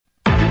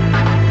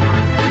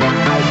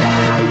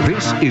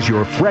is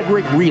your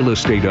Frederick Real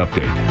Estate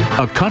Update,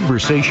 a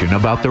conversation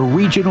about the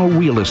regional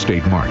real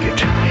estate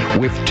market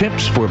with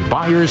tips for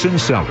buyers and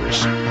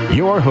sellers.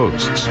 Your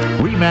hosts,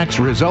 RE/MAX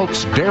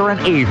Results Darren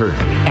Ahern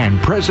and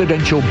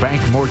Presidential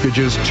Bank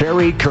Mortgage's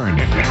Terry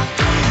Kernan.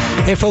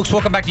 Hey folks,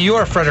 welcome back to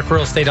your Frederick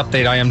Real Estate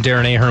Update. I am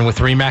Darren Ahern with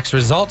RE/MAX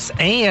Results,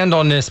 and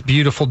on this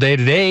beautiful day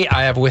today,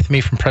 I have with me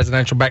from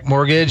Presidential Bank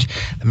Mortgage,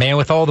 the man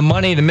with all the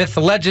money, the myth,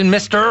 the legend,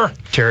 Mr.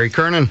 Terry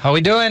Kernan. How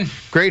we doing?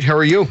 Great, how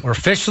are you? We're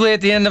officially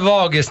at the end of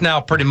August now,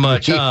 pretty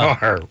much.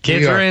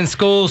 Kids are in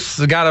school,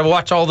 so got to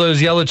watch all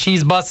those yellow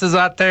cheese buses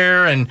out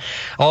there and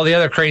all the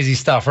other crazy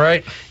stuff,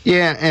 right?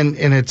 Yeah, and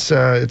it's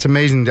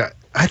amazing.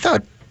 I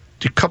thought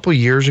a couple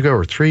years ago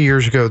or 3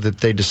 years ago that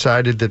they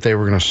decided that they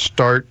were going to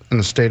start in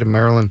the state of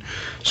Maryland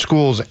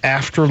schools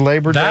after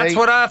Labor Day. That's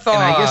what I thought.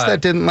 And I guess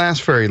that didn't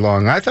last very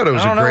long. I thought it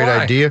was a great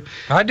idea.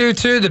 I do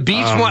too. The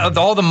beach,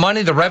 all the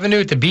money, the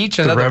revenue at the beach,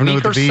 another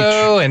week or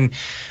so, and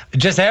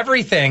just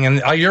everything.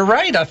 And you're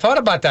right. I thought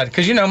about that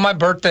because, my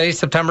birthday,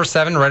 September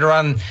 7th, right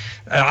around,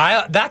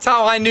 that's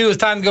how I knew it was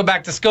time to go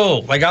back to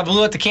school. Like, I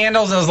blew out the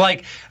candles and was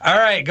like, all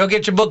right, go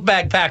get your book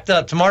bag packed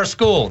up. Tomorrow's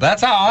school.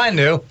 That's how I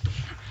knew.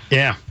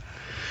 Yeah.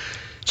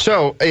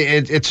 So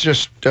it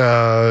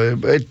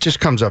just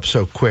comes up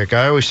so quick.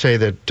 I always say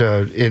that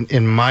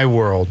in my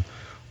world,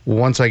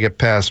 once I get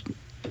past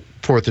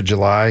 4th of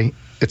July,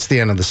 it's the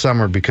end of the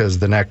summer because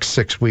the next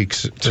 6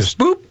 weeks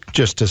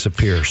just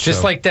disappears.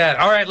 Just like that.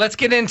 All right, let's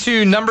get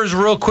into numbers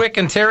real quick.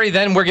 And Terry,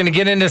 then we're going to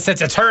get into,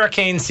 since it's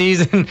hurricane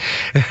season,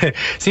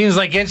 seems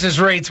like interest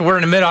rates, we're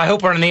in the middle. I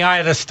hope we're in the eye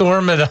of the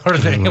storm or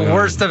the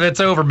worst of it's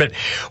over. But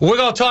we're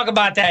going to talk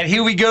about that.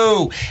 Here we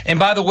go. And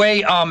by the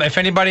way, if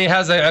anybody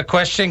has a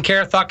question,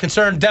 care, thought,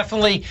 concern,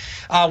 definitely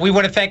we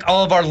want to thank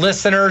all of our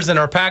listeners and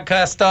our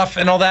podcast stuff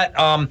and all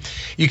that.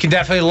 You can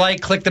definitely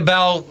click the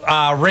bell,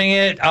 ring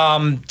it,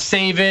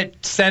 save it,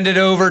 send it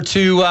over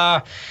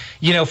to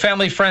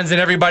family, friends,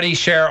 and everybody.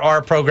 Share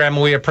our program.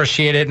 We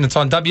appreciate it. And it's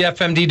on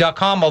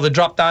WFMD.com. All the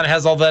drop down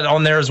has all that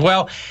on there as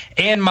well.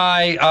 And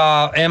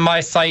my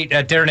site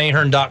at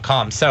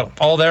DarrenAhern.com. So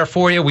all there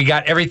for you. We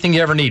got everything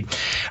you ever need.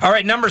 All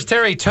right, numbers,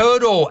 Terry.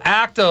 Total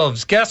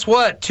actives. Guess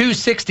what?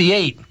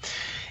 268.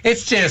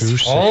 It's just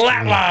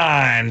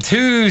flatline.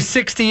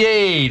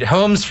 268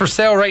 homes for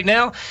sale right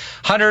now.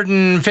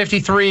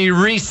 153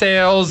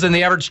 resales in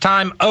the average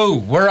time.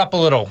 We're up a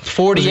little.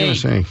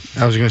 48.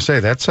 I was going to say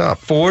that's up.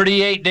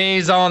 48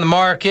 days on the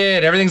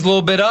market. Everything's a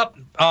little bit up.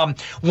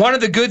 One of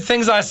the good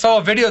things, I saw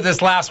a video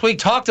this last week,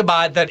 talked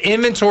about that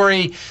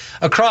inventory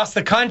across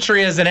the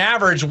country as an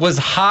average was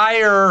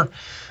higher.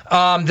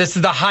 This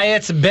is the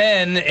highest it's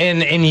been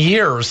in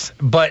years.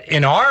 But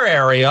in our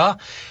area,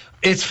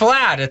 it's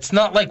flat. It's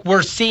not like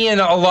we're seeing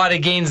a lot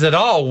of gains at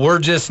all. We're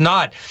just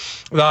not.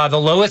 The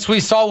lowest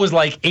we saw was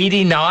like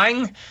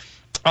 89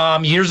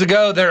 years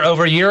ago. There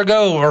over a year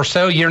ago or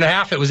so, year and a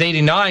half, it was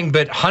 89,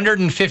 but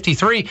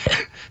 153.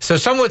 So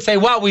some would say,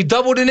 wow, we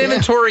doubled in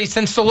inventory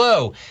since the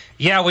low.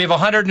 Yeah, we have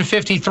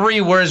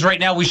 153, whereas right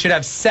now we should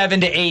have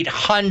 700 to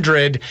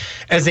 800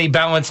 as a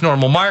balanced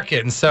normal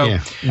market. And so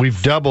we've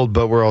doubled,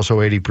 but we're also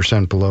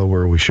 80% below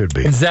where we should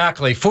be.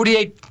 Exactly.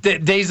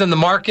 48 days on the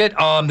market.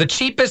 The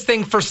cheapest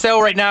thing for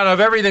sale right now out of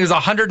everything is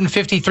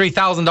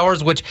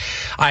 $153,000, which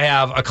I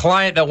have a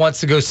client that wants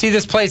to go see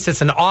this place.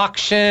 It's an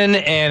auction,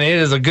 and it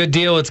is a good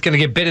deal. It's going to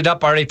get bidded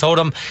up. I already told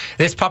him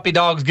this puppy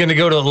dog's going to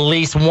go to at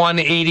least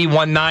 180,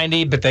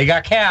 190, but they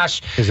got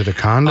cash. Is it a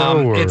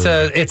condo? Or? It's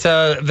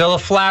a villa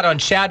flat on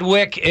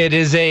Chadwick. It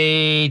is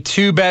a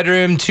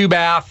 2-bedroom,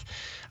 2-bath,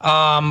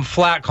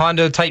 flat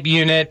condo type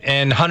unit,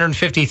 and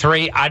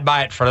 153. I'd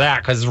buy it for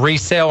that because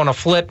resale on a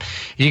flip,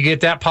 you get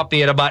that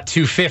puppy at about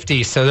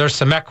 250. So there's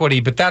some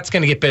equity, but that's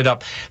going to get bid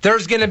up.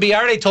 There's going to be, I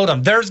already told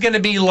him, there's going to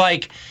be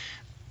like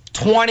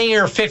 20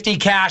 or 50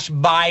 cash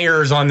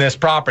buyers on this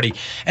property.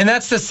 And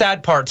that's the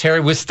sad part, Terry.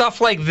 With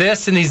stuff like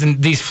this and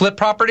these flip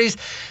properties,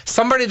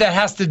 somebody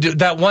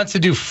that wants to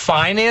do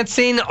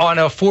financing on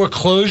a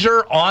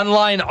foreclosure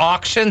online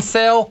auction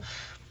sale,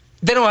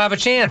 they don't have a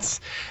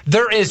chance.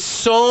 There is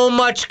so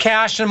much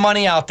cash and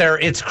money out there.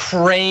 It's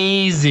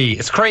crazy.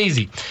 It's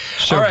crazy.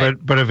 So, right.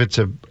 but if it's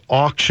an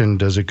auction,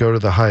 does it go to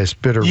the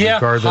highest bidder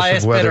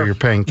regardless of whether you're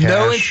paying cash?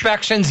 No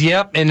inspections,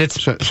 and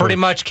it's pretty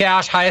much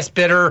cash, highest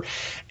bidder.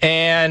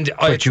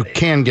 But you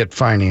can get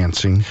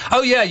financing.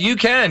 Oh, yeah, you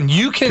can.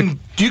 You can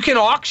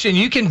auction.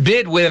 You can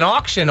bid with an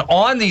auction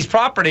on these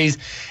properties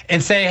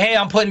and say, hey,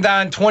 I'm putting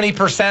down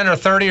 20% or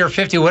 30 or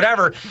 50,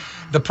 whatever.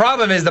 The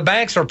problem is the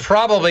banks are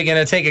probably going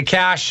to take a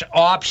cash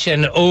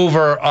option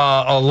over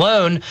a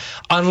loan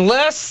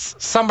unless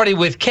somebody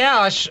with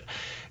cash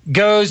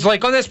goes,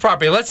 like on this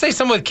property, let's say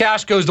someone with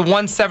cash goes to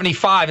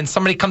 175 and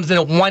somebody comes in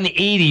at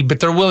 180, but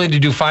they're willing to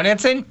do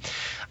financing.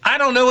 I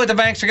don't know what the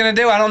banks are going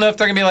to do. I don't know if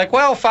they're going to be like,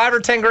 well, 5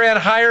 or 10 grand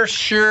higher.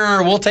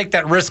 Sure, we'll take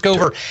that risk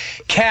over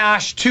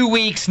cash, 2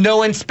 weeks,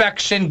 no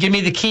inspection. Give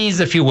me the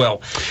keys, if you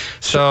will.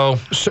 So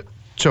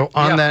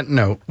on that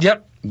note,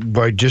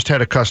 I just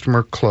had a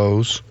customer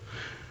close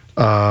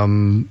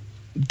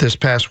this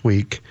past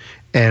week,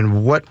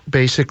 and what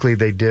basically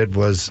they did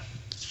was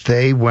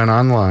They went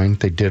online,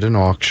 they did an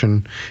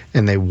auction,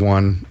 and they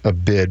won a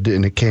bid,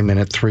 and it came in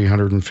at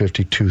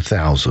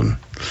 $352,000.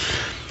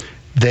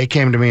 They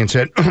came to me and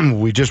said,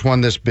 we just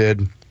won this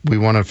bid, we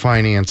want to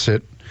finance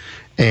it.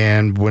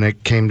 And when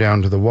it came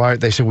down to the wire,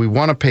 they said, we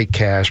want to pay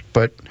cash,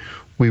 but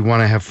we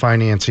want to have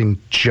financing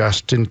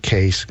just in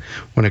case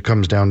when it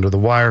comes down to the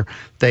wire.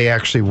 They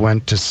actually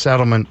went to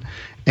settlement,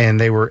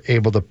 and they were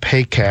able to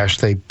pay cash,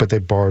 but they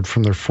borrowed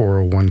from their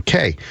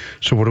 401k.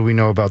 So what do we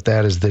know about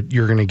that is that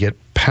you're going to get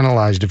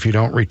penalized if you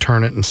don't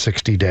return it in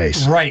 60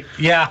 days. Right,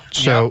 yeah.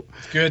 So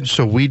good.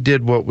 So we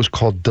did what was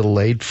called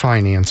delayed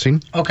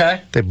financing. Okay.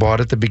 They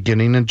bought at the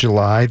beginning of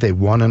July. They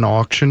won an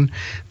auction.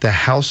 The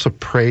house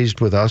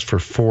appraised with us for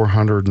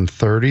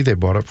 $430,000. They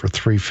bought it for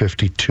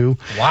 $352,000.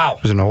 Wow.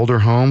 It was an older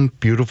home,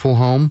 beautiful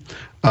home,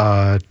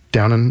 down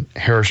in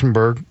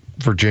Harrisonburg,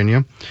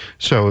 Virginia.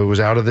 So it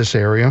was out of this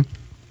area.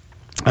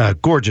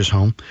 Gorgeous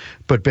home,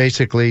 but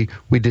basically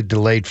we did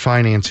delayed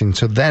financing.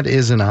 So that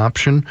is an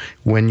option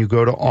when you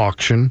go to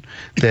auction,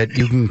 that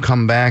you can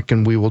come back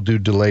and we will do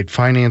delayed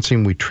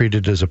financing. We treat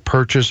it as a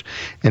purchase,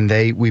 and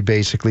we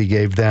basically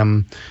gave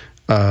them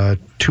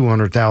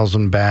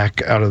 $200,000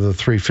 back out of the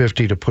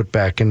 $350,000 to put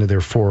back into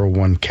their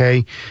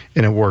 401k,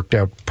 and it worked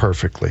out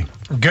perfectly.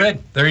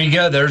 Good. There you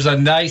go. There's a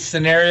nice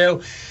scenario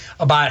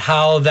about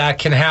how that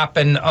can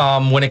happen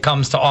when it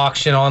comes to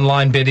auction,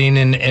 online bidding,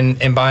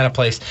 and buying a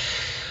place.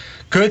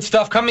 Good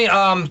stuff coming.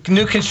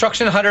 New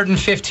construction,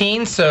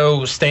 115,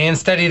 so staying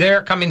steady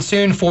there. Coming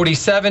soon,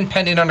 47.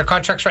 Pending under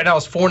contracts right now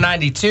is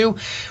 492,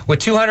 with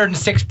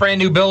 206 brand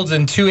new builds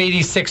and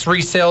 286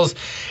 resales.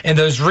 And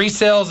those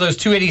resales, those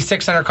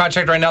 286 under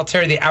contract right now,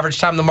 Terry, the average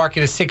time in the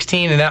market is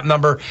 16, and that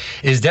number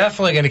is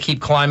definitely going to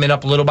keep climbing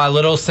up little by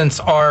little, since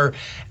our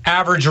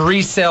average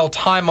resale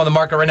time on the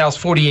market right now is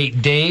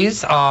 48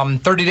 days. 30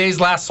 days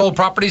last sold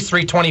properties,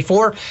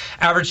 324.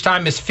 Average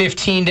time is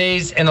 15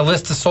 days, and the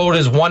list is sold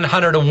is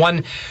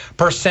 101%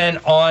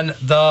 on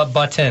the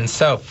button.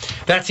 So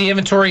that's the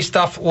inventory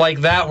stuff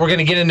like that. We're going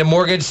to get into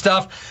mortgage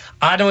stuff.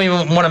 I don't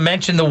even want to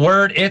mention the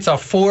word. It's a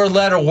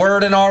 4-letter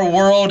word in our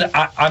world.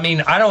 I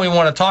mean, I don't even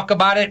want to talk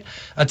about it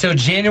until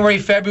January,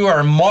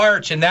 February,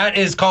 March, and that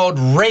is called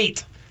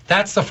rate.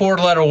 That's the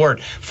 4-letter word.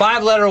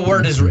 5-letter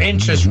word is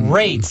interest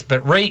rates,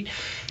 but rate.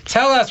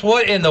 Tell us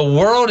what in the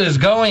world is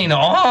going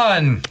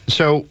on.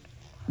 So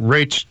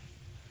rates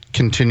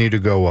continue to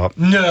go up.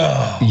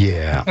 No.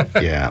 Yeah.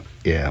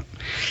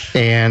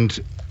 And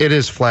it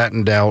has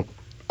flattened out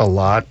a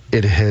lot.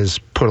 It has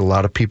put a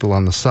lot of people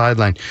on the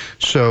sideline.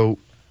 So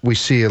we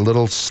see a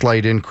little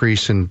slight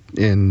increase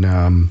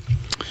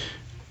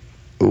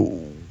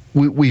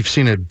we've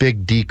seen a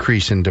big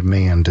decrease in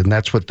demand, and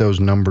that's what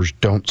those numbers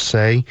don't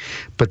say,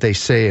 but they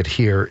say it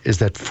here, is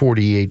that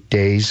 48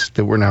 days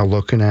that we're now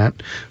looking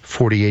at,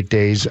 48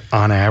 days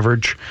on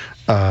average,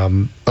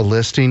 a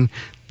listing.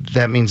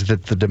 That means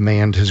that the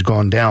demand has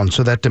gone down.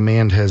 So that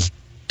demand has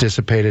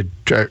dissipated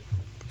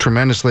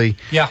tremendously.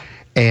 Yeah.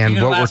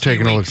 And what we're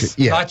taking a look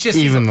at,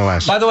 even the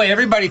last. By the way,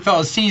 everybody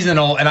felt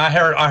seasonal, and I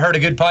heard a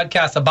good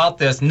podcast about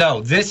this.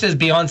 No, this is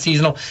beyond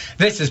seasonal.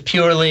 This is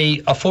purely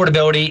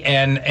affordability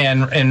and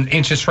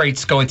interest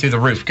rates going through the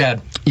roof. Go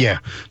ahead. Yeah.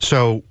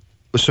 So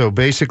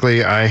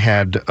basically, I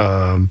had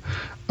a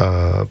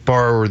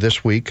borrower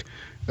this week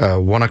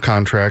won a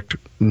contract.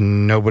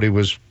 Nobody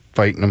was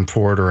fighting them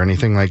for it or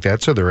anything like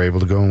that, so they're able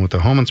to go in with the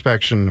home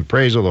inspection,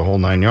 appraisal, the whole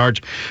 9 yards.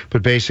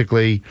 But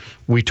basically,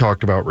 we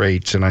talked about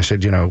rates, and I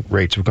said,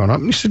 rates have gone up.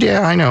 And he said,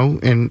 yeah, I know.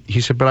 And he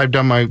said, but I've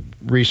done my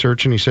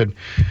research, and he said,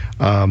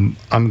 I'm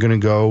going to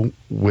go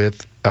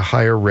with a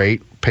higher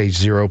rate, pay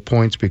 0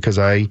 points, because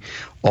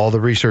all the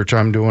research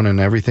I'm doing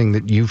and everything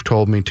that you've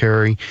told me,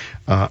 Terry,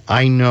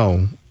 I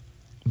know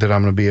that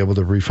I'm going to be able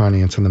to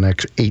refinance in the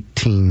next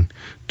 18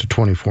 to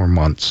 24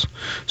 months.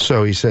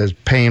 So he says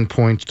paying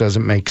points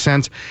doesn't make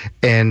sense.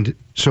 And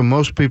so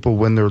most people,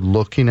 when they're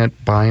looking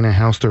at buying a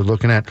house, they're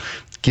looking at,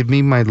 give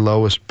me my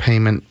lowest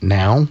payment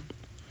now.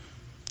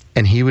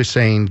 And he was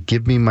saying,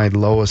 give me my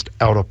lowest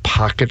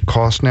out-of-pocket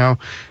cost now,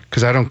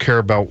 because I don't care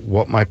about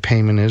what my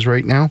payment is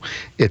right now.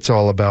 It's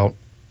all about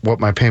what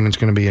my payment's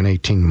going to be in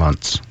 18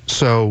 months.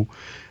 So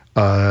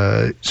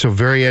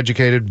very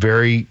educated,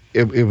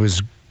 it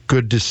was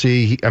good to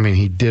see.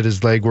 He did his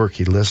legwork.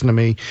 He listened to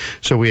me.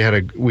 So we had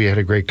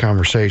a great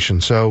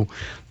conversation. So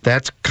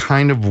that's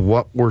kind of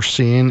what we're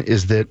seeing,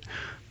 is that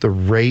the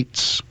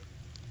rates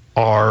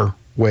are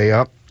way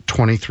up,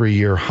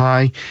 23-year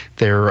high.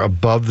 They're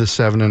above the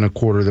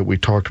 7.25 that we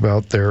talked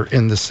about. They're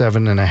in the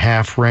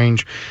 7.5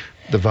 range.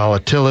 The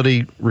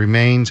volatility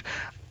remains.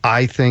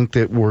 I think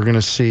that we're going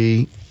to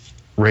see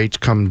rates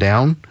come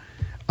down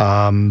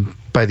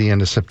by the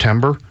end of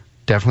September.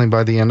 definitely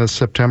by the end of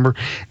September.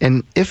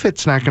 And if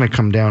it's not going to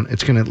come down,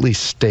 it's going to at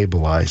least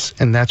stabilize.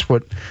 And that's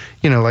what,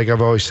 like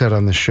I've always said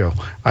on the show,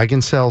 I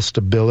can sell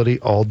stability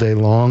all day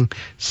long.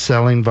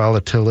 Selling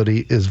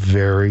volatility is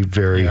very,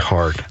 very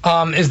hard.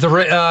 Is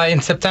the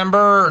in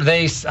September,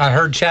 I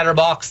heard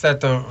Chatterbox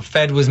that the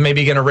Fed was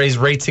maybe going to raise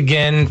rates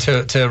again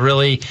to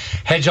really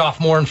hedge off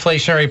more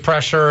inflationary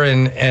pressure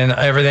and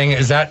everything.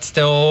 Is that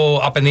still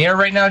up in the air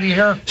right now, do you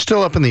hear?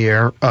 Still up in the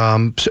air,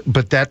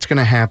 but that's going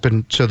to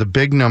happen. So the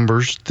big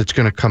numbers that's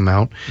going to come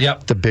out,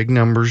 the big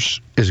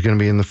numbers is going to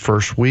be in the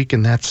first week,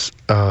 and that's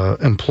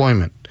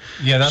employment.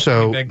 Yeah, that's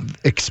so big.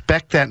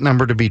 Expect that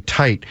number to be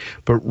tight.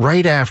 But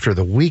right after,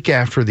 the week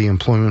after the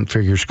employment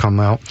figures come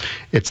out,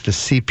 it's the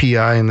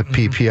CPI and the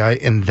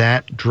PPI, and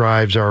that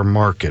drives our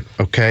market,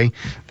 okay?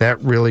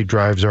 That really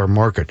drives our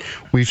market.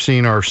 We've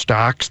seen our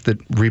stocks that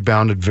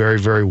rebounded very,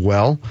 very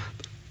well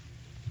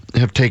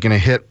have taken a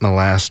hit in the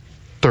last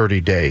 30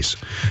 days.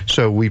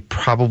 So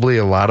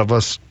a lot of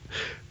us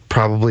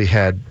probably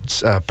had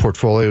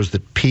portfolios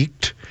that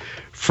peaked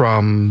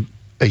from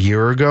a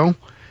year ago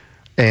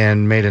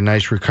and made a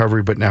nice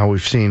recovery, but now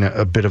we've seen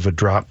a bit of a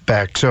drop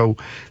back. So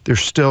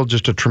there's still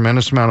just a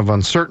tremendous amount of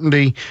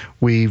uncertainty.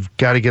 We've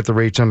got to get the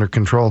rates under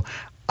control.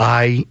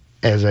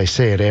 As I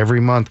say it every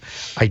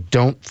month, I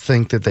don't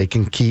think that they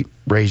can keep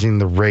raising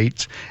the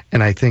rates,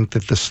 and I think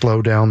that the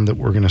slowdown that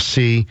we're going to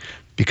see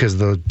because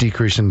the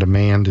decrease in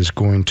demand is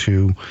going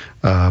to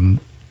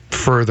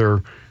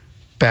further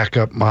back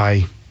up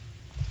my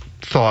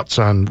thoughts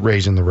on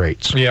raising the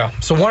rates. Yeah.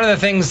 So one of the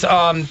things,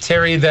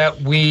 Terry,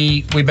 that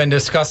we've been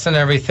discussing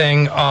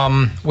everything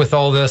with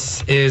all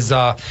this is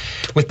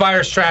with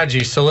buyer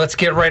strategy. So let's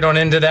get right on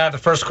into that. The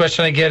first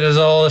question I get is,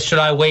 should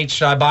I wait?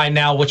 Should I buy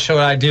now? What should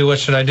I do? What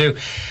should I do?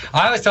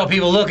 I always tell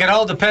people, look, it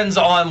all depends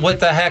on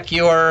what the heck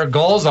your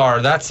goals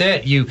are. That's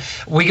it.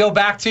 We go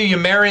back to you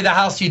marry the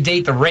house, you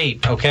date the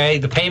rate, okay?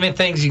 The payment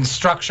things, you can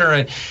structure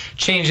and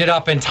change it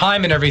up in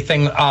time and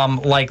everything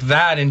like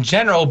that in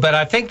general. But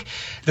I think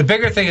the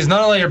bigger thing is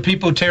not only are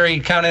people, Terry,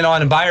 counting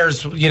on and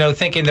buyers,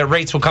 thinking that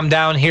rates will come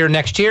down here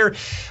next year,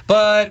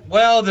 but,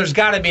 there's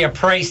got to be a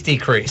price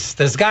decrease.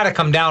 There's got to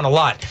come down a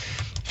lot.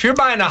 If you're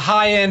buying a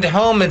high-end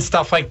home and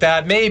stuff like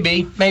that,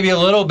 maybe a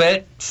little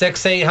bit,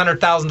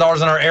 $600,000-$800,000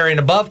 in our area and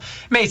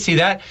above, may see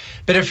that.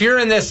 But if you're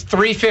in this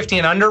 $350,000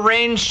 and under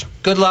range,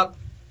 good luck.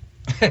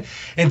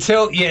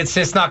 It's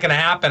just not going to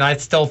happen. I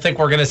still think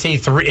we're going to see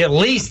at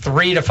least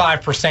 3 to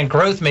 5%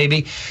 growth maybe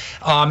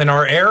in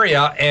our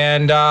area.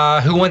 And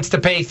who wants to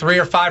pay 3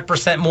 or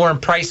 5% more in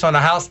price on a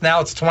house?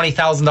 Now it's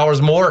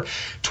 $20,000 more,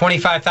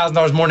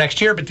 $25,000 more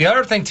next year. But the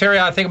other thing, Terry,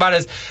 I think about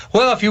is,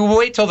 if you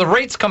wait till the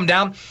rates come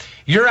down,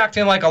 you're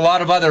acting like a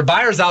lot of other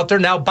buyers out there.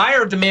 Now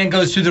buyer demand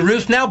goes through the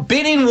roof. Now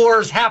bidding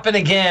wars happen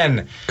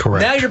again.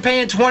 Correct. Now you're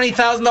paying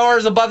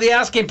 $20,000 above the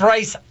asking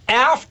price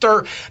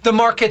after the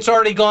market's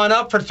already gone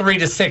up for 3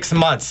 to 6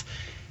 months.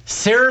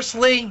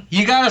 Seriously?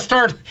 You got to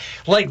start,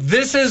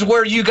 this is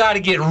where you got to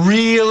get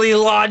really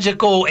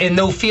logical and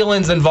no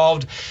feelings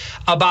involved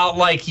about,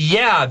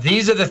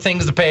 these are the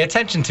things to pay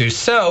attention to.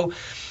 So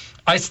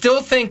I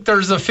still think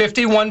there's a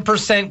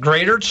 51%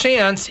 greater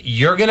chance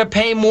you're going to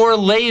pay more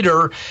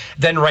later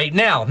than right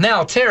now.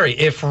 Now, Terry,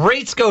 if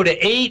rates go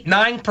to 8,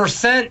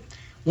 9%,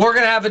 we're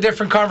going to have a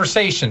different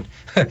conversation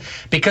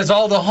because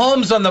all the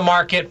homes on the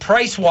market,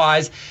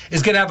 price-wise,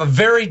 is going to have a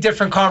very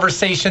different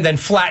conversation than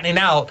flattening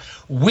out.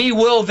 We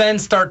will then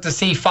start to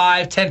see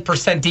 5,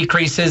 10%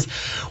 decreases,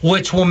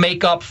 which will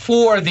make up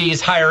for these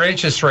higher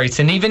interest rates.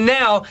 And even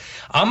now,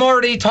 I'm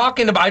already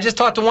talking about, I just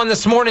talked to one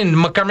this morning in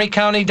Montgomery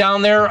County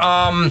down there,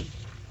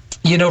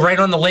 right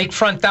on the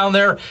lakefront down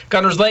there,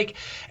 Gunners Lake.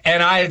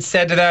 And I had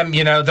said to them,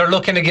 they're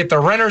looking to get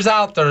their renters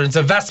out. There's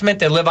investment.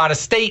 They live out of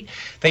state.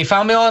 They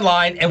found me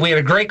online, and we had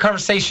a great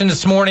conversation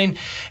this morning.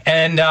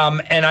 And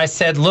I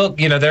said, look,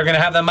 they're going to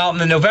have them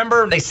out in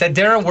November. They said,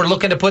 Darren, we're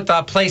looking to put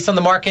the place on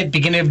the market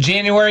beginning of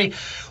January.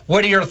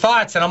 What are your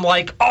thoughts? And I'm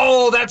like,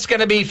 that's going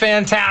to be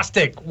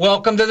fantastic.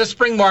 Welcome to the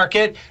spring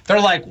market. They're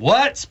like,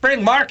 what?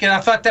 Spring market? I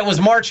thought that was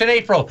March and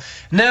April.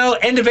 No,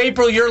 end of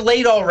April, you're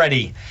late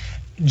already.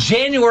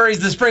 January is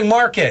the spring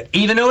market.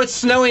 Even though it's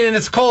snowing and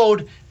it's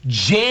cold,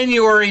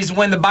 January is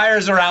when the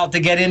buyers are out to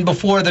get in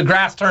before the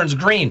grass turns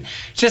green.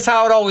 It's just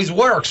how it always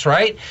works,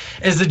 right?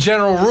 Is the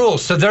general rule.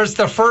 So there's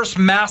the first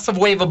massive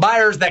wave of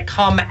buyers that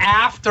come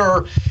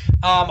after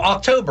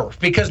October,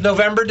 because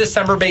November,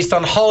 December, based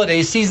on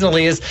holidays,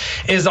 seasonally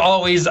is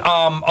always a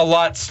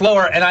lot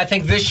slower. And I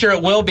think this year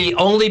it will be,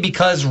 only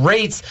because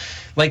rates,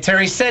 like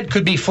Terry said,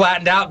 could be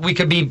flattened out. We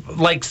could be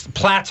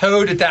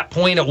plateaued at that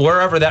point at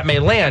wherever that may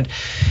land.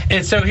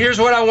 And so here's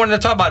what I wanted to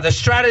talk about. The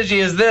strategy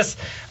is this.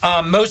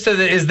 Most of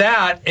it is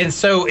that. And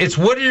so it's,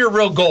 what are your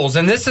real goals?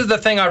 And this is the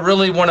thing I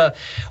really want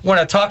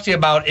to talk to you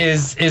about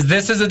is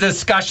this is a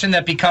discussion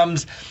that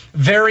becomes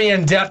very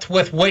in-depth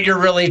with what you're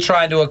really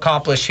trying to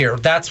accomplish here.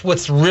 That's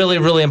what's really,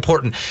 really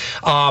important.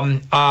 All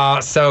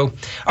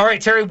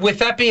right, Terry, with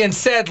that being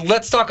said,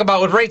 let's talk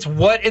about with rates.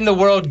 What in the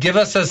world, give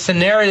us a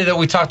scenario that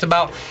we talked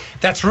about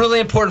that's really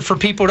important for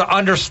people to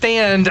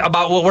understand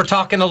about what we're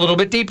talking a little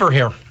bit deeper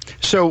here.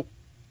 So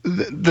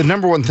the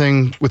number one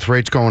thing with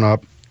rates going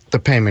up, the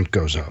payment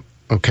goes up.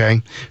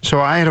 Okay, so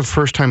I had a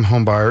first-time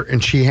home buyer,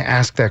 and she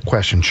asked that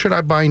question: should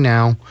I buy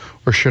now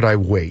or should I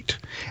wait?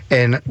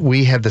 And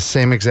we had the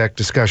same exact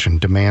discussion.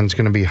 Demand's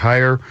going to be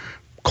higher,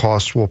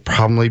 costs will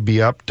probably be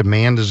up.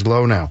 Demand is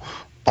low now.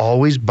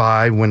 Always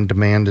buy when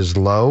demand is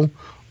low.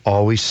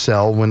 Always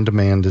sell when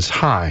demand is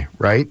high.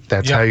 Right?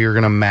 That's how you're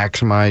going to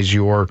maximize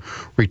your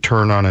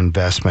return on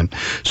investment.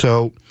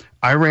 So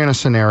I ran a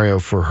scenario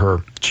for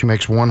her. She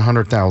makes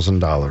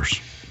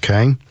 $100,000.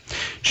 Okay.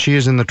 She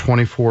is in the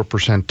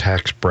 24%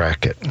 tax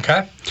bracket.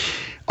 Okay.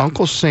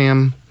 Uncle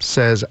Sam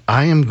says,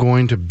 I am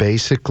going to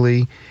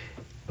basically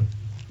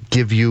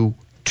give you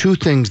two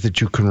things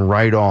that you can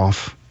write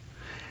off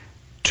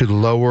to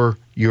lower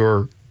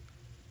your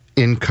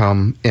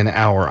income in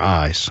our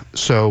eyes.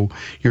 So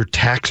your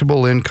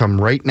taxable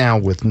income right now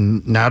with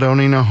not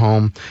owning a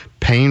home,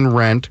 paying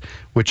rent,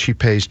 which she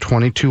pays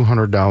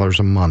 $2,200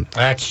 a month.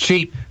 That's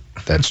cheap.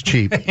 That's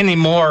cheap.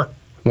 Anymore.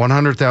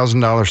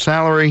 $100,000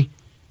 salary.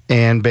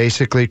 And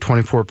basically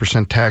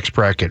 24% tax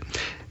bracket.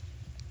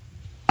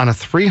 On a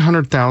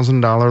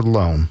 $300,000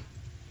 loan,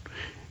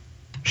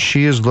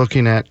 she is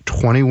looking at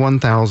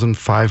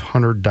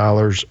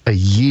 $21,500 a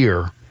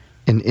year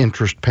in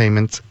interest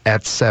payments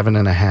at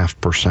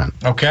 7.5%.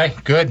 Okay,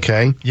 good.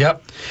 Okay?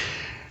 Yep.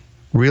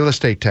 Real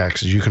estate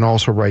taxes, you can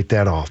also write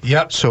that off.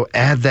 Yep. So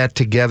add that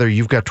together,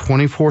 you've got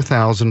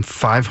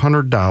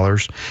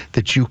 $24,500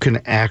 that you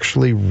can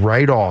actually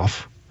write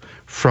off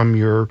from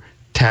your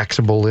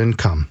taxable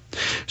income.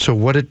 So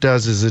what it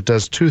does is it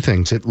does two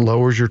things. It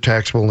lowers your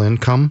taxable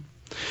income.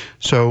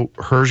 So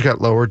hers got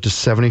lowered to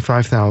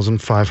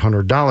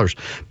 $75,500,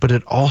 but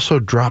it also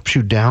drops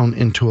you down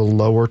into a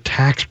lower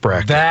tax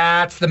bracket.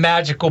 That's the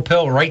magical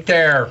pill right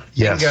there.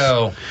 Yes.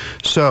 Bingo.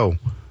 So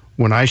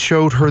when I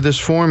showed her this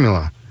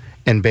formula,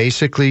 and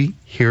basically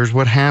here's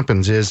what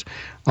happens is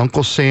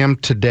Uncle Sam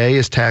today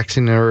is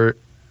taxing her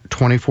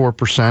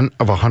 24%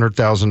 of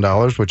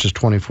 $100,000, which is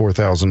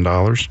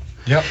 $24,000.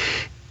 Yep.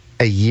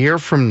 A year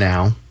from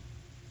now,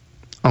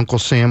 Uncle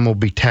Sam will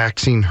be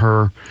taxing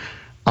her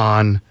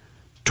on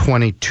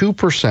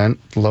 22%,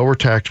 lower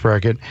tax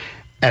bracket,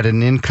 at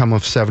an income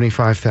of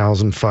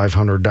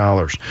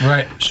 $75,500.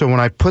 Right. So when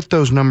I put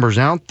those numbers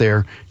out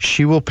there,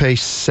 she will pay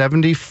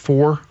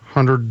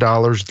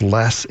 $7,400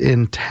 less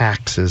in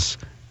taxes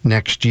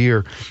next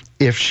year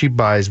if she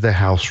buys the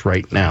house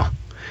right now.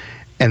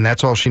 And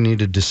that's all she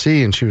needed to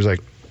see. And she was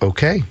like,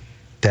 okay.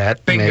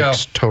 That Bingo.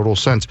 Makes total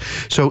sense.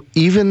 So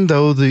even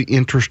though the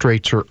interest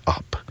rates are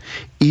up,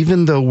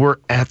 even though we're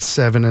at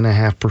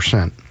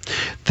 7.5%,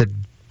 the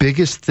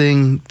biggest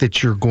thing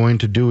that you're going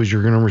to do is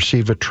you're going to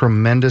receive a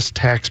tremendous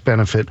tax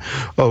benefit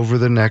over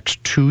the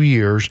next 2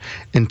 years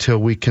until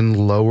we can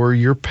lower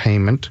your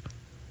payment.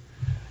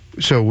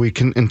 Until we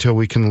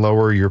can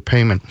lower your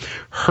payment.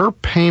 Her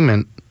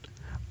payment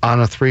on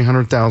a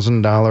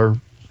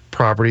 $300,000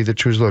 property that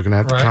she was looking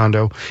at, the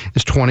condo,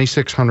 is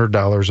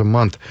 $2,600 a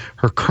month.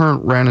 Her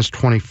current rent is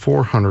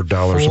 $2,400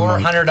 a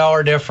month.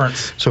 $400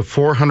 difference. So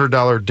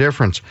 $400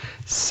 difference.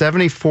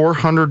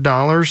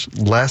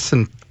 $7,400 less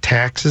in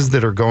taxes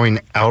that are going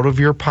out of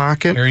your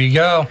pocket. Here you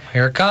go.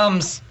 Here it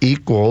comes.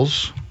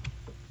 Equals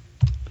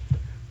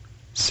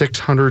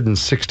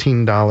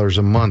 $616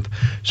 a month.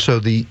 So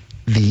the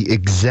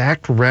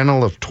exact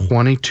rental of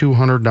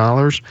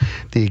 $2,200,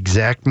 the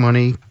exact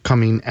money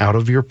coming out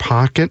of your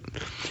pocket,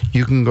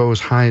 you can go as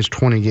high as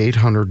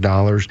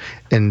 $2,800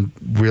 and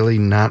really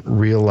not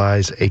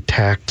realize a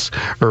tax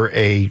or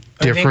a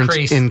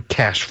difference in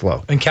cash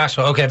flow. In cash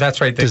flow. Okay,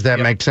 that's right. Does that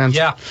make sense?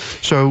 Yeah.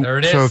 So, there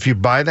it is. So if you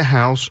buy the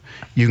house,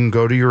 you can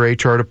go to your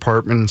HR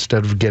department.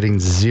 Instead of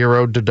getting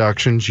 0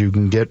 deductions, you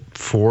can get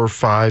 4 or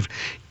 5,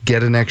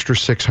 get an extra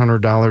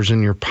 $600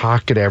 in your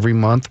pocket every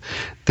month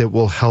that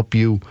will help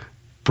you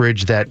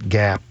bridge that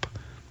gap.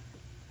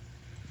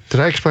 Did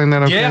I explain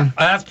that okay? Yeah,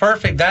 that's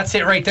perfect. That's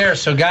it right there.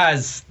 So,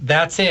 guys,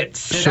 that's it.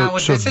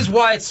 This is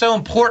why it's so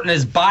important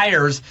as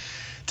buyers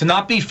to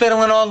not be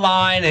fiddling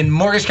online and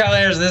mortgage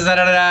calculators, this, that,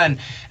 and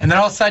then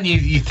all of a sudden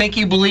you think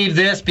you believe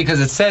this because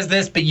it says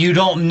this, but you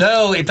don't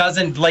know. It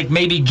doesn't,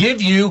 maybe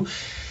give you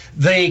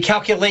the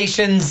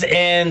calculations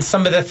and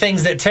some of the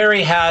things that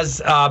Terry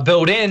has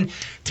built in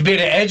to be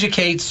able to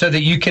educate so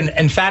that you can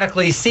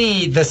emphatically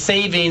see the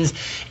savings.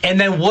 And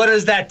then what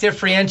is that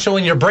differential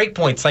in your break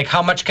points? Like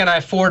how much can I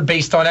afford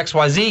based on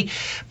XYZ?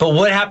 But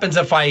what happens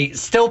if I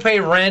still pay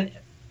rent?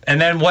 And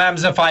then what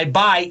happens if I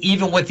buy,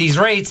 even with these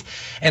rates,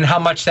 and how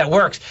much that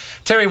works?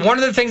 Terry, one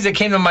of the things that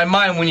came to my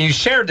mind when you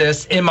shared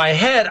this, in my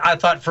head, I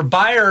thought for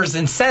buyers'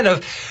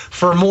 incentive,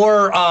 for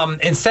more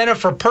incentive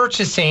for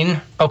purchasing,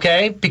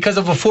 okay, because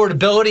of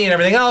affordability and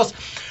everything else,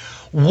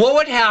 what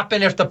would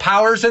happen if the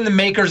powers and the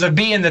makers of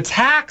be in the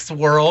tax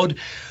world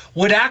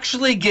would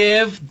actually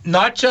give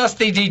not just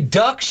the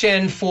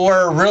deduction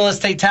for real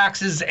estate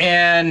taxes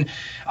and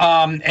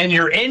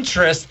your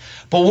interest,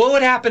 but what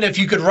would happen if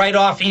you could write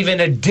off even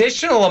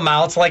additional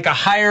amounts, like a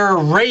higher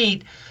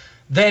rate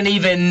than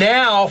even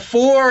now,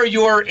 for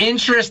your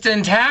interest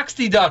and tax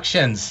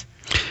deductions?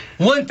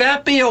 Wouldn't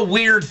that be a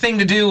weird thing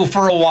to do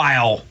for a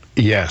while?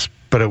 Yes,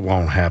 But it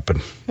won't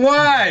happen.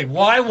 Why?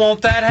 Why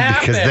won't that happen?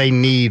 Because they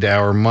need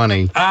our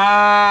money.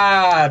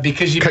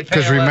 Because you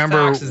Because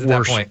remember,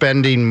 we're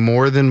spending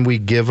more than we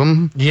give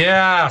them.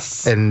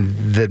 Yes. And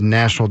the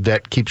national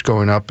debt keeps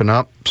going up and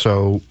up.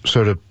 So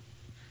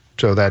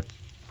that.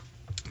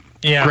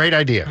 Yeah. Great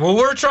idea. Well,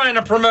 we're trying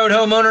to promote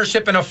home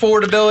ownership and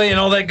affordability and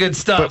all that good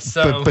stuff.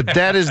 But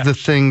that is the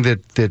thing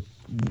that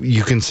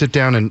you can sit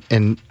down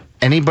and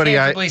anybody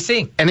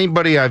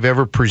I've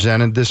ever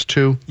presented this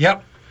to.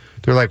 Yep.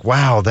 They're like,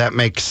 wow, that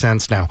makes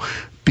sense now.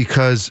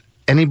 Because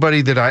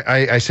anybody that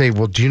I say,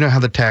 well, do you know how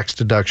the tax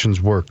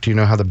deductions work? Do you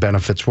know how the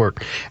benefits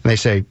work? And they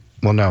say,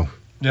 well, no.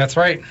 That's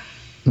right.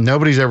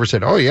 Nobody's ever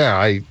said, oh,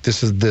 yeah,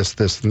 this is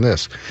this, and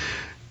this.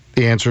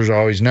 The answer is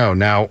always no.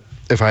 Now,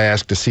 if I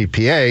ask the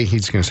CPA,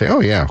 he's going to say,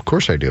 oh, yeah, of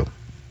course I do.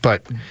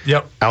 But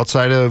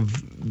outside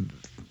of...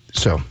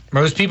 So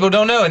most people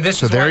don't know, and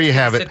so there you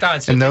have it.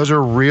 And those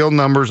are real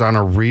numbers on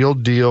a real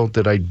deal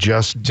that I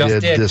just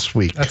did this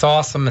week. That's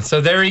awesome. And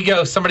so there you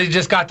go. Somebody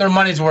just got their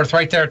money's worth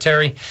right there,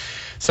 Terry.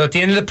 So at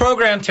the end of the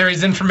program,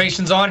 Terry's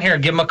information's on here.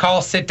 Give him a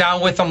call, sit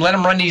down with them, let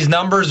them run these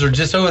numbers, or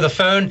just over the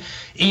phone,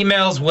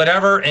 emails,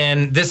 whatever.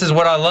 And this is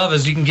what I love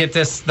is you can get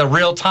the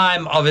real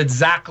time of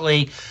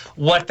exactly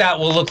what that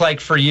will look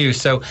like for you.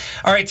 So,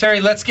 all right, Terry,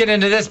 let's get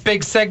into this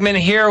big segment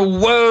here.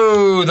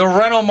 Whoa, the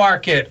rental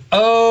market.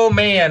 Oh,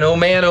 man, oh,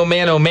 man, oh,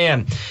 man, oh,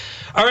 man.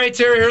 All right,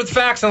 Terry, here's the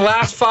facts. In the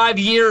last 5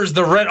 years,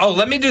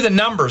 let me do the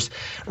numbers.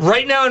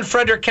 Right now in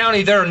Frederick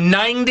County, there are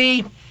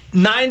 90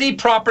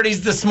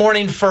 properties this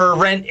morning for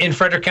rent in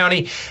Frederick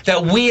County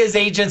that we as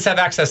agents have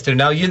access to.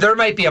 Now, there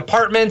might be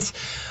apartments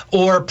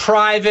or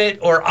private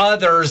or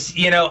others,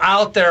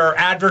 out there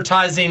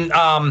advertising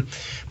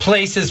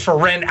places for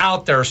rent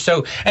out there.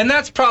 So, and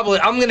that's probably,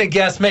 I'm going to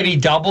guess, maybe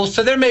double.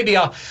 So there may be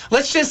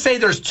let's just say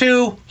there's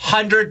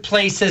 200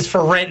 places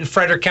for rent in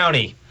Frederick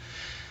County.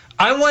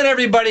 I want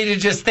everybody to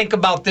just think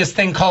about this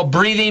thing called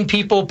breathing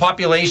people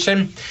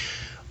population.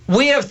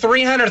 We have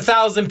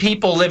 300,000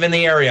 people live in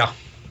the area.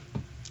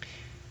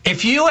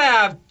 If you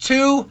have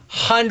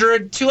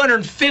 200,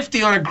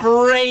 250 on a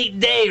great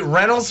day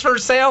rentals for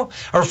sale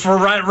or for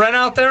rent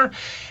out there,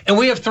 and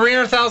we have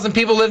 300,000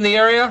 people live in the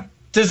area,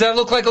 does that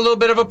look like a little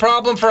bit of a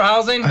problem for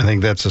housing? I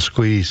think that's a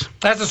squeeze.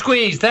 That's a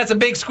squeeze. That's a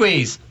big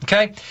squeeze.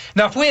 Okay.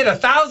 Now, if we had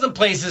 1,000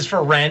 places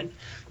for rent,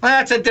 well,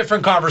 that's a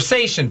different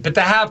conversation. But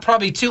to have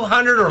probably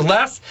 200 or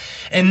less,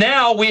 and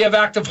now we have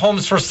active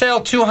homes for sale,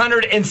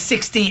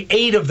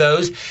 268 of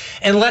those.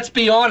 And let's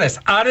be honest,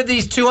 out of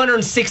these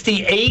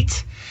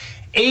 268,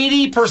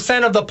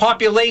 80% of the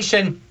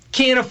population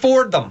can't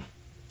afford them.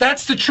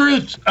 That's the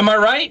truth. Am I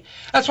right?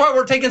 That's why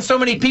we're taking so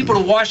many people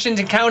to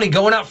Washington County,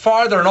 going out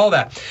farther and all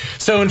that.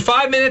 So in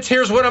 5 minutes,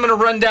 here's what I'm going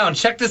to run down.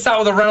 Check this out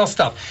with the rental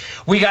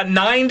stuff. We got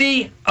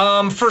 90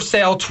 for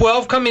sale,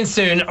 12 coming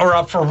soon, or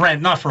up for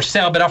rent. Not for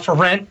sale, but up for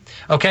rent.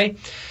 Okay?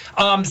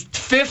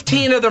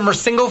 15 of them are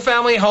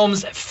single-family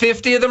homes,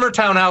 50 of them are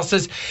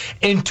townhouses,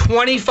 and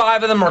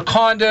 25 of them are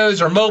condos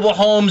or mobile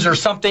homes or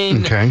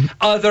something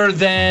other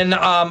than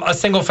a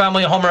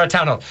single-family home or a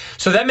townhouse.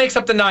 So that makes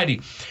up the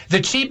 90.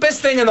 The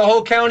cheapest thing in the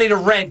whole county to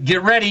rent,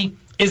 get ready,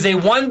 is a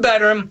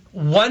one-bedroom,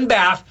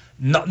 one-bath,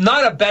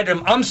 not a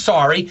bedroom, I'm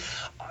sorry,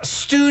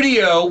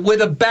 studio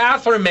with a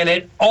bathroom in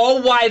it,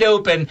 all wide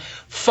open,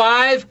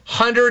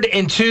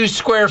 502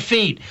 square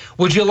feet.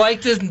 Would you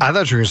like this? I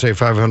thought you were going to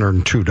say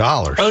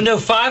 $502. Oh, no,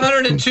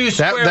 502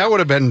 square. That would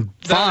have been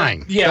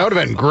fine. That would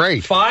have been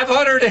great.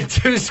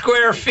 502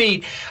 square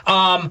feet.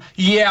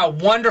 Yeah,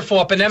 wonderful.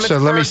 Up in Emmitsburg. So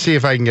let me see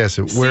if I can guess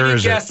it. Where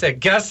is it?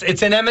 Guess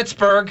it's in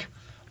Emmitsburg.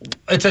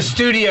 It's a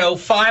studio,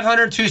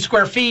 502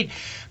 square feet.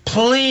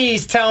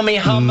 Please tell me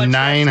how much.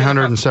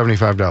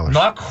 $975.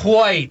 Not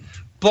quite.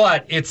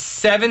 But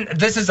it's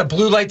this is a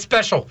blue light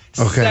special.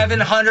 Okay.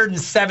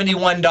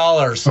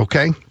 $771.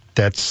 Okay.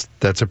 That's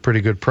a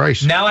pretty good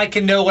price. Now I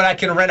can know what I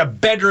can rent a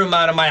bedroom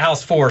out of my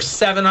house for.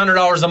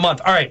 $700 a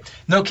month. All right.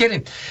 No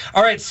kidding.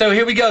 All right. So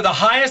here we go. The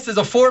highest is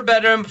a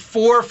 4-bedroom,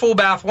 4 full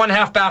bath, 1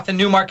 half bath in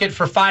Newmarket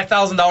for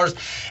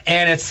 $5,000.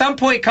 And at some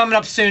point coming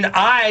up soon,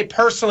 I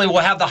personally will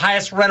have the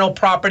highest rental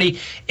property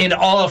in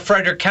all of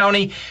Frederick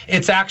County.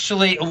 It's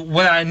actually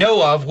what I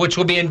know of, which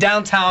will be in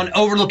downtown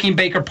overlooking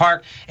Baker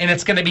Park. And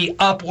it's going to be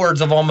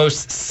upwards of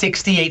almost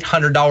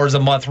 $6,800 a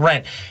month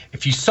rent.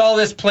 If you saw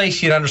this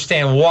place, you'd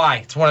understand why.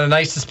 It's one of the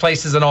nicest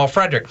places in all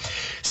Frederick.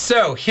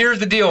 So here's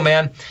the deal,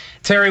 man.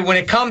 Terry, when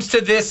it comes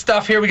to this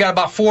stuff here, we got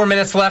about 4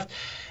 minutes left.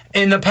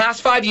 In the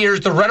past 5 years,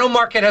 the rental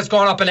market has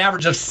gone up an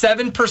average of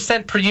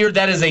 7% per year.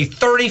 That is a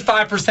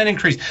 35%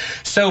 increase.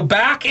 So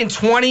back in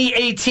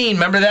 2018,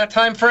 remember that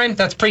time frame?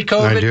 That's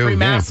pre-COVID,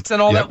 pre-masks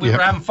and all that. We were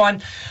having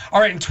fun.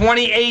 All right, in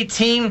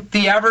 2018,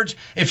 the average,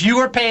 if you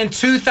were paying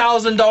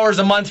 $2,000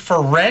 a month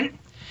for rent,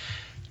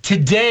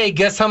 today,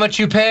 guess how much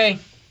you pay?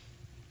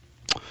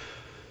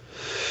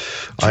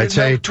 I'd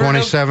say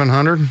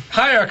 $2,700.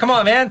 Higher, come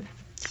on, man.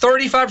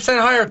 35%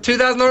 higher.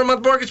 $2,000 a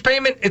month mortgage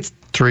payment. It's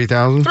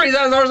 $3,000.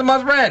 $3,000 a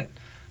month rent.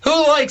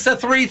 Who likes a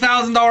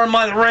 $3,000 a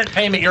month rent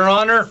payment, Your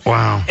Honor?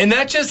 Wow. And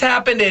that just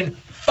happened in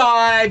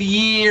 5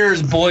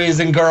 years, boys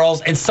and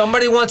girls. And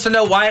somebody wants to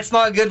know why it's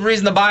not a good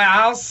reason to buy a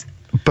house?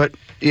 But,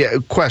 yeah,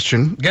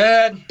 question.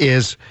 Good.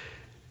 Is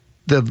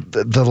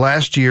the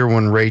last year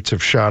when rates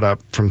have shot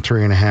up from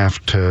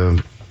 3.5%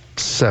 to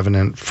 7%,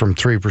 and from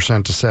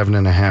 3% to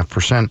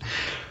 7.5%,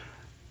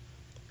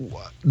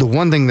 the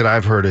one thing that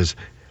I've heard is,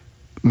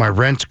 my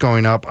rent's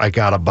going up, I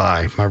gotta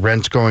buy. My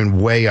rent's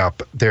going way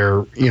up.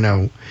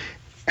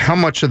 How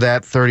much of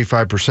that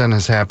 35%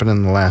 has happened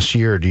in the last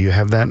year? Do you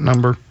have that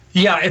number?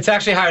 Yeah, it's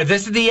actually higher.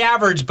 This is the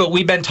average, but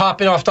we've been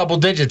topping off double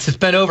digits. It's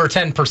been over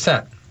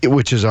 10%.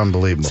 Which is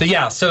unbelievable.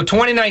 So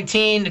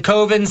 2019,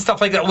 COVID and stuff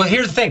like that. Well,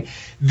 here's the thing.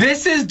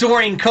 This is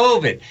during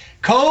COVID.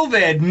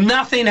 COVID,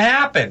 nothing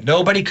happened.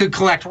 Nobody could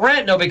collect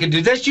rent. Nobody could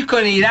do this. You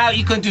couldn't eat out.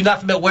 You couldn't do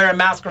nothing but wear a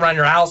mask around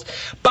your house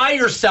by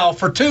yourself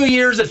for 2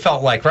 years, it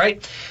felt like,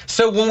 right?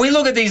 So when we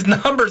look at these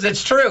numbers,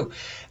 it's true.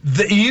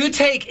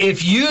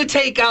 If you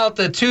take out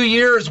the 2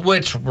 years,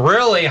 which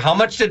really, how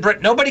much did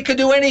nobody could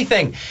do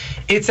anything.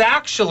 It's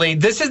actually,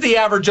 this is the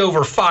average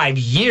over 5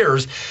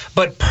 years,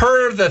 but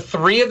per the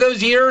 3 of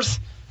those years,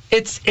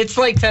 it's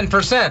like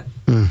 10%.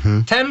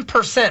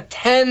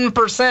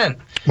 10%.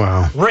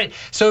 Wow. Right.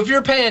 So if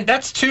you're paying,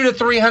 that's $200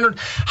 to $300.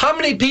 How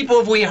many people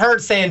have we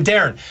heard saying,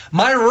 Darren,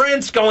 my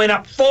rent's going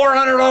up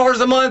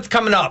 $400 a month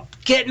coming up.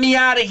 Get me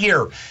out of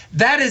here.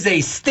 That is a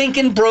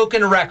stinking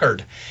broken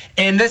record.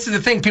 And this is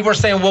the thing. People are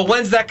saying, well,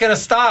 when's that going to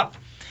stop?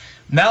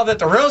 Now that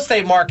the real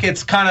estate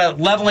market's kind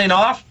of leveling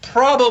off,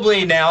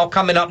 probably now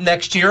coming up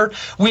next year,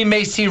 we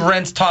may see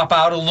rents top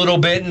out a little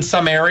bit in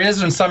some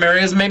areas,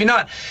 maybe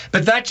not.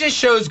 But that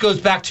just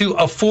goes back to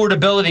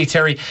affordability,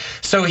 Terry.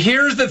 So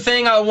here's the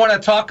thing I want to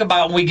talk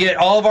about. We get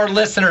all of our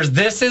listeners.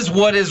 This is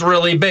what is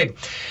really big.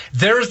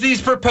 There's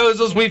these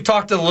proposals. We've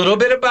talked a little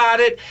bit about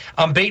it.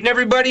 I'm baiting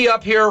everybody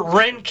up here.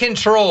 Rent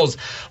controls.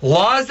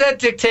 Laws that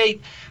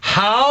dictate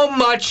how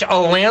much a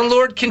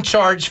landlord can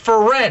charge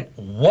for rent.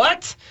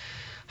 What?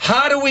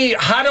 How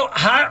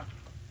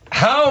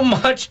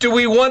much do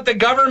we want the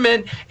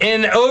government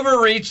in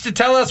overreach to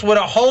tell us what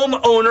a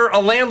homeowner, a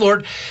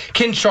landlord,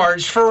 can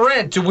charge for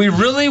rent? Do we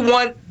really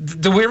want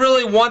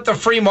the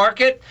free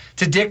market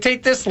to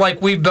dictate this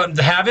like we've been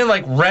having,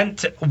 like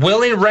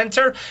willing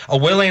renter, a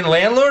willing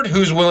landlord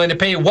who's willing to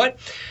pay what?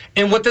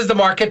 And what does the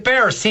market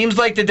bear? Seems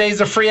like the days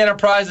of free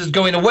enterprise is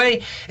going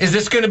away. Is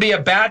this going to be a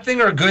bad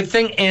thing or a good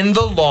thing in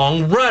the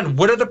long run?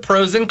 What are the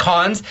pros and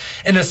cons?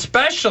 And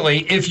especially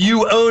if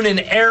you own an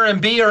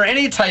Airbnb or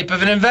any type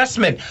of an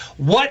investment,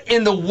 what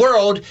in the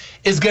world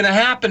is going to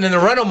happen in the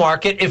rental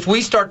market if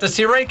we start to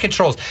see rent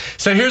controls?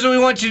 So here's what we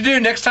want you to do.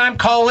 Next time,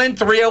 call in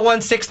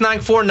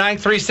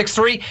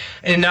 301-694-9363.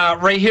 And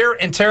right here,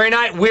 and Terry and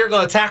I, we're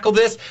going to tackle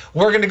this.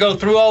 We're going to go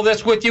through all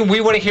this with you.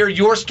 We want to hear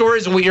your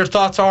stories and what your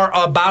thoughts are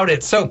about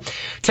it. So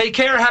take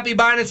care. Happy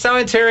buying and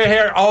selling. Terry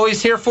here,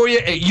 always here for you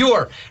at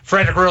your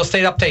Frederick Real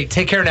Estate Update.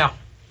 Take care now.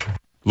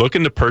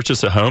 Looking to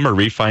purchase a home or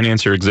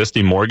refinance your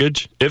existing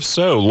mortgage? If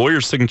so,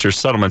 Lawyer Signature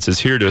Settlements is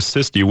here to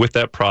assist you with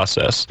that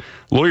process.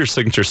 Lawyer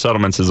Signature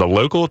Settlements is a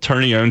local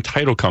attorney-owned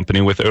title company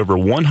with over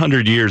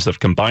 100 years of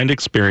combined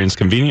experience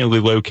conveniently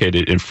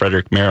located in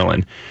Frederick,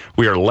 Maryland.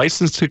 We are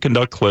licensed to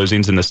conduct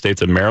closings in the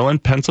states of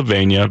Maryland,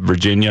 Pennsylvania,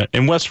 Virginia,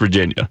 and West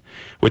Virginia.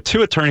 With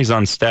 2 attorneys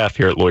on staff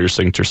here at Lawyer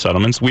Signature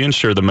Settlements, we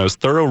ensure the most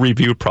thorough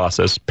review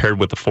process paired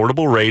with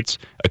affordable rates,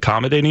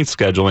 accommodating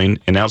scheduling,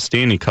 and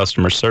outstanding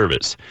customer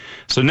service.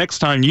 So next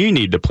time you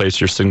need to place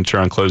your signature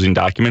on closing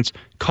documents,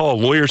 call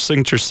Lawyer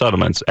Signature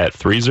Settlements at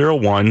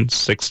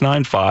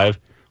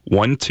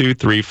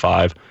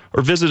 301-695-1235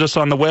 or visit us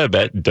on the web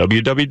at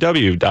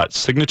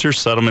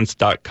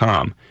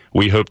www.signaturesettlements.com.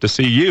 We hope to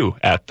see you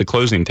at the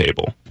closing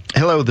table.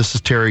 Hello, this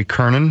is Terry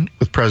Kernan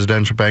with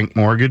Presidential Bank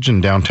Mortgage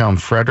in downtown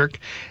Frederick.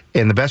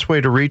 And the best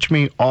way to reach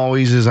me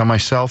always is on my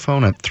cell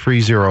phone at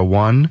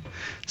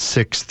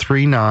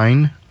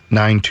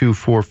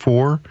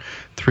 301-639-9244,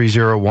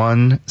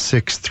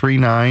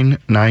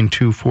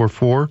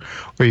 301-639-9244,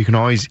 or you can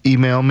always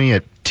email me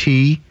at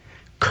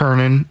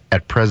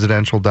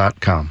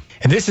tkernan@presidential.com.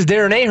 And this is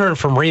Darren Ahern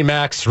from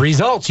RE/MAX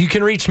Results. You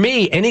can reach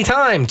me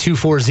anytime,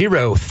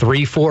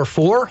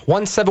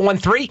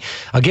 240-344-1713.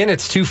 Again,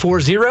 it's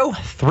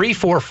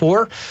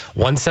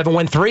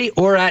 240-344-1713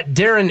 or at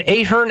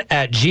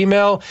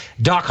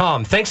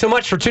darrenahern@gmail.com. Thanks so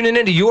much for tuning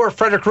in to your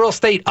Frederick Real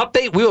Estate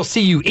Update. We will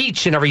see you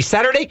each and every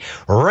Saturday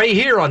right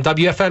here on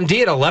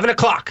WFMD at 11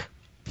 o'clock.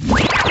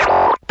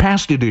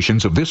 Past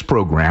editions of this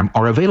program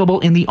are available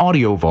in the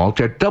audio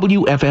vault at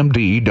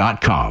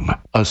WFMD.com,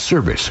 a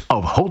service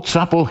of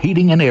Holtzapfel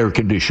Heating and Air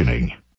Conditioning.